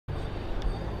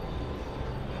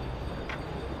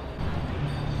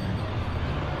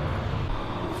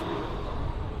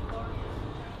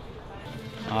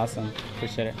Awesome.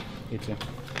 Appreciate it. You too.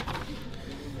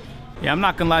 Yeah, I'm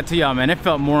not gonna lie to y'all, man. It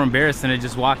felt more embarrassing to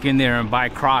just walk in there and buy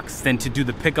Crocs than to do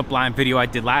the pickup line video I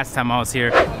did last time I was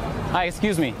here. Hi,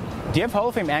 excuse me. Do you have Hall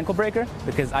of Fame ankle breaker?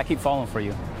 Because I keep falling for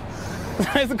you.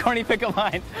 It's a corny pickup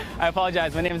line. I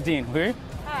apologize. My name is Dean. Who are you?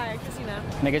 Hi, Christina.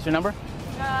 Can I get your number?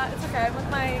 It's okay. I'm with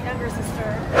my younger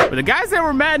sister. But the guys that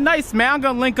were mad nice, man. I'm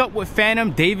gonna link up with Phantom,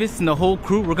 Davis, and the whole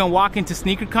crew. We're gonna walk into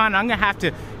Sneakercon. I'm gonna have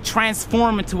to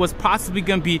transform into what's possibly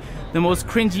gonna be the most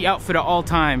cringy outfit of all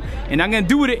time. And I'm gonna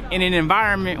do it in an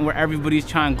environment where everybody's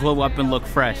trying to glow up and look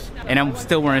fresh. And I'm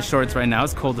still wearing shorts right now.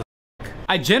 It's cold as f***.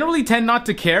 I generally tend not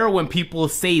to care when people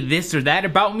say this or that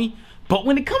about me, but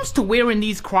when it comes to wearing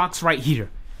these Crocs right here,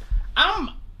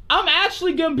 I'm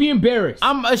actually gonna be embarrassed.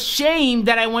 I'm ashamed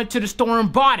that I went to the store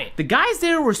and bought it. The guys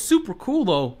there were super cool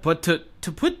though, but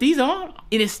to put these on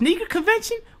in a sneaker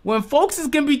convention when folks is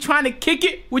gonna be trying to kick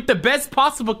it with the best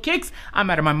possible kicks, I'm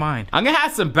out of my mind. I'm gonna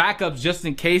have some backups just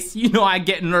in case, you know, I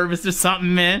get nervous or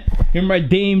something, man. Here are my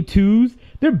Dame 2s.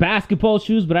 They're basketball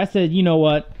shoes, but I said, you know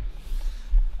what?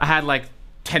 I had like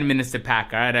 10 minutes to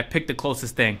pack, all right? I picked the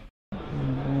closest thing.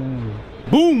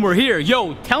 Boom, we're here.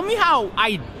 Yo, tell me how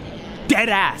I dead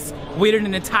ass waited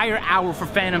an entire hour for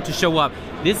Phantom to show up.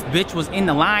 This bitch was in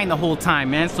the line the whole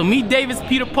time, man. So me, Davis,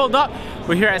 Peter pulled up.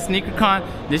 We're here at Sneakercon.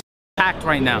 This packed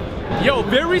right now. Yo,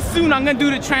 very soon I'm gonna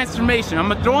do the transformation. I'm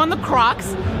gonna throw on the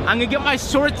Crocs. I'm gonna get my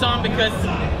shorts on because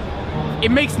it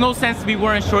makes no sense to be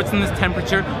wearing shorts in this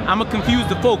temperature. I'm gonna confuse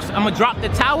the folks. I'm gonna drop the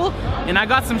towel, and I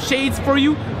got some shades for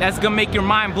you that's gonna make your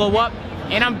mind blow up.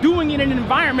 And I'm doing it in an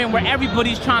environment where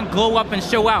everybody's trying to glow up and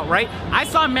show out, right? I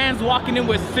saw mans walking in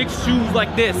with 6 shoes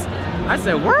like this. I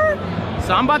said, word?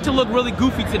 So I'm about to look really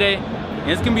goofy today.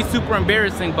 And it's gonna be super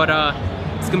embarrassing, but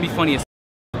it's gonna be funny as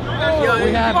Yo,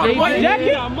 we have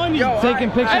David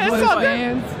taking pictures with his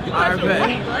fans.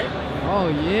 Oh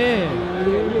yeah.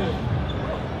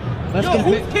 Let's Yo,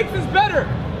 whose kicks is better?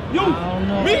 Yo,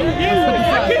 me?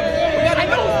 My kicks. I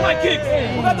know it's my kicks.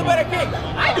 Who got the better kick?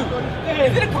 I do.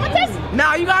 Is it a contest?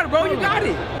 Nah, you got it, bro. You got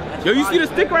it. Yo, you see the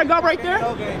sticker I got right there?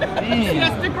 You see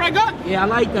that sticker I got? Yeah, I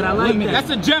like that. I like that. That's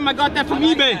a gem. I got that from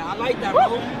eBay. I like that,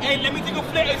 bro. Hey, let me take a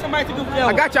flip. Hey, somebody take a flip.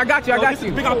 I got you. I got you. I got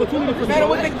you. Big opportunity for man,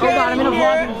 with the hold on, I'm in the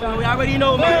vlog. So we already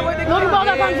know, man.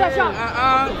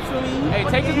 Hey,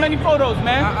 take as many photos,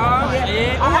 man.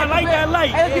 I like that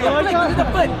light. Hey, let's take the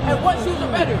foot. And what shoes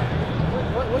are better?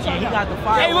 He got the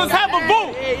fire. Hey, let's have a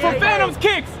vote for Phantom's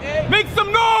kicks. Make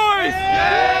some noise.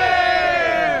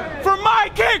 For my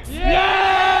kicks.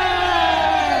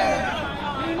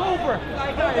 Game over.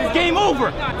 It's game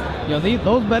over. Yo,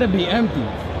 those better be empty.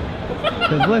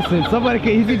 Cause listen, somebody can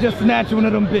easily just snatch one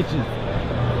of them bitches.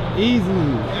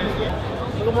 Easily.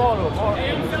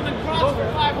 Hey, I'm selling Crocs for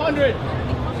 500.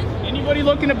 Anybody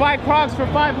looking to buy Crocs for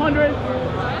 500? Yo,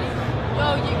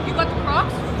 you got the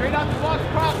Crocs? Straight out the box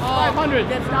Crocs for 500.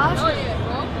 That's nice. Oh yeah,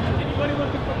 bro. Anybody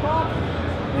looking for Crocs?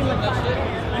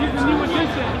 He's the new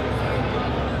edition.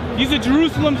 These are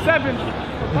Jerusalem 7s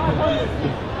for 500.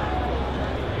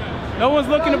 No one's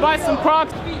looking to buy some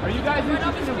Crocs. Are you guys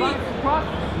interested in buying some Crocs?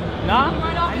 Nah?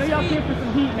 I know y'all came for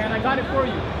some heat, man. I got it for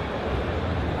you.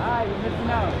 Ah, you're missing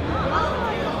out.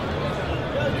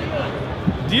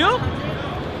 Deal?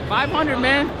 500,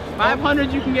 man.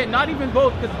 500 you can get not even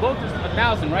both, because both is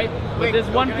 1,000, right? But there's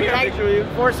one pair.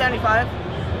 475.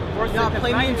 Y'all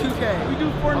play me in 2K. We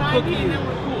do 490 and then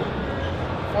we're cool.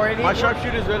 480. My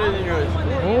sharpshooter is better than yours.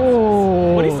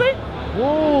 Oh. What'd he say?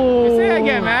 Whoa. Say that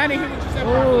again, man. I didn't hear what you said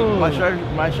properly.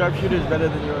 My sharpshooter is better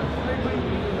than yours.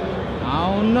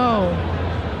 I don't know.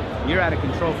 You're out of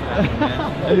control for that,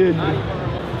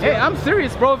 man. Hey, I'm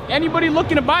serious, bro. If anybody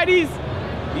looking to buy these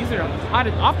are hot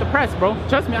off the press, bro.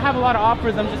 Trust me, I have a lot of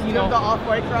offers. I'm just, you know. The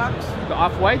off-white Crocs? The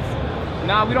off-whites?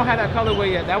 Nah, we don't have that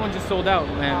colorway yet. That one just sold out,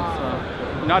 man. So,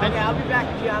 not okay, I'll be back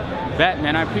if you have it. Bet,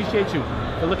 man. I appreciate you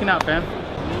for looking out, fam.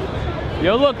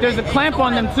 Yo, look, there's a clamp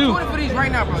on them too. 200 for these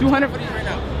right now, bro. 200 for these right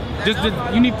now. Just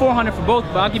you need 400 for both,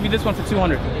 but I'll give you this one for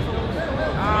 200. Oh,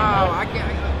 I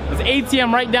can't. There's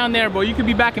ATM right down there, bro. You could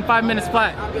be back in 5 minutes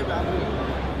flat. I'll be back.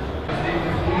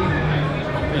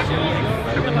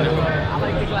 I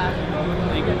like the glasses.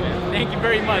 Thank you, man. Thank you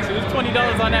very much. It was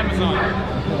 $20 on Amazon.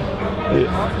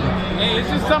 Hey, it's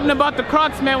just something about the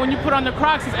Crocs, man. When you put on the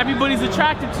Crocs, everybody's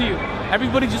attracted to you.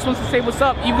 Everybody just wants to say what's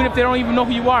up, even if they don't even know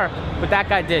who you are. But that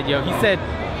guy did, yo. He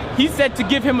said to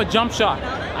give him a jump shot.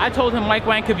 I told him Mike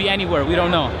Wang could be anywhere. We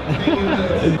don't know.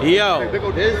 Yo,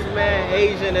 this man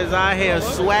Asian is out here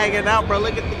swagging out, bro.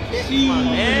 Look at the kicks,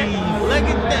 man. Look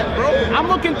at that, bro. I'm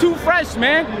looking too fresh,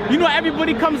 man. You know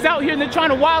everybody comes out here and they're trying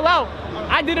to wild out.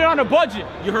 I did it on a budget.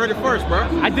 You heard it first, bro.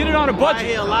 I did it on a budget.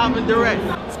 Right here, live and direct.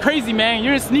 It's crazy, man.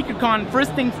 You're in Sneakercon.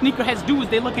 First thing sneakerheads do is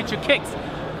they look at your kicks.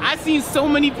 I've seen so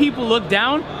many people look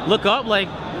down, look up, like,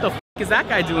 what the f is that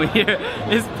guy doing here?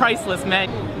 It's priceless, man.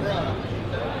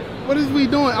 What is we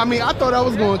doing? I mean, I thought I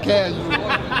was going casual.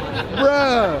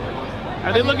 Bruh.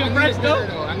 Are they looking fresh though?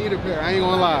 I need a pair, I ain't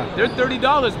gonna lie. They're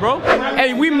 $30, bro.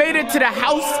 Hey, we made it to the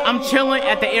house. I'm chilling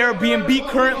at the Airbnb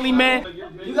currently, man.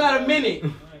 You got a minute.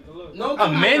 No, a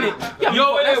minute?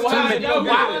 Yo, wait,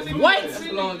 what? That's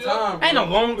a long time. Ain't a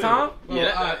long time.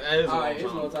 Yeah, alright, it's a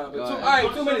long time.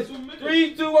 Alright, 2 minutes.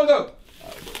 3, 2, 1, go.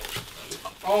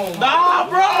 Oh, nah,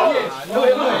 bro. No,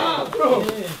 bro.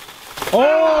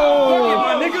 Oh,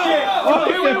 my nigga.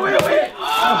 Wait.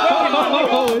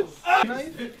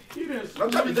 I'm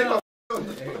trying to take off.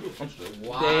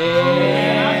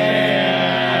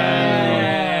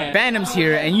 Phantom's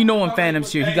here, and you know when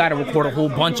Phantom's here, he gotta record a whole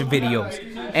bunch of videos.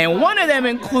 And one of them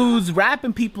includes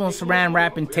wrapping people in saran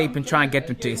wrap and tape and trying to get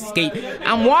them to escape.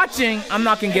 I'm watching, I'm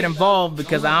not gonna get involved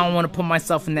because I don't wanna put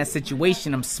myself in that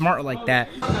situation. I'm smart like that.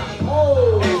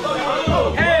 Oh.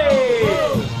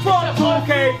 Hey! Fuck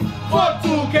 2K! Fuck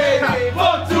 2K!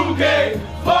 Fuck 2K!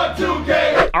 Fuck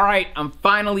 2K! Alright, I'm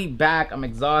finally back. I'm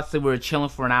exhausted. We were chilling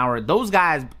for an hour. Those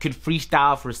guys could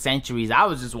freestyle for centuries. I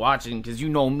was just watching because you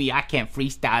know me, I can't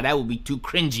freestyle. That would be too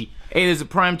cringy. Hey, there's a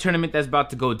Prime tournament that's about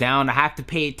to go down. I have to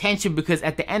pay attention because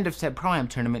at the end of said Prime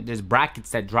tournament, there's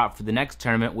brackets that drop for the next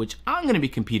tournament, which I'm going to be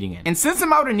competing in. And since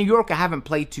I'm out in New York, I haven't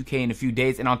played 2K in a few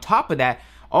days. And on top of that,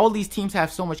 all these teams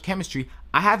have so much chemistry,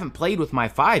 I haven't played with my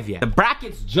 5 yet. The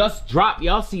brackets just dropped.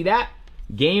 Y'all see that?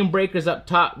 Game breakers up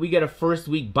top. We get a first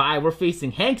week bye. We're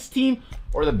facing Hank's team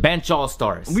or the bench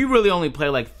all-stars. We really only play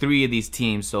like 3 of these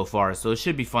teams so far, so it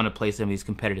should be fun to play some of these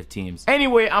competitive teams.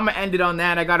 Anyway, I'm gonna end it on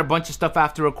that. I got a bunch of stuff I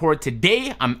have to record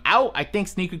today. I'm out. I think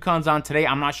Sneakercon's on today.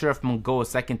 I'm not sure if I'm gonna go a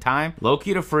second time.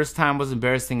 Low-key, the first time was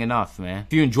embarrassing enough, man.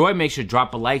 If you enjoyed, make sure to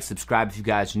drop a like, subscribe if you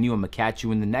guys are new. I'm gonna catch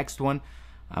you in the next one.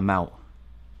 I'm out.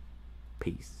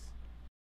 Peace.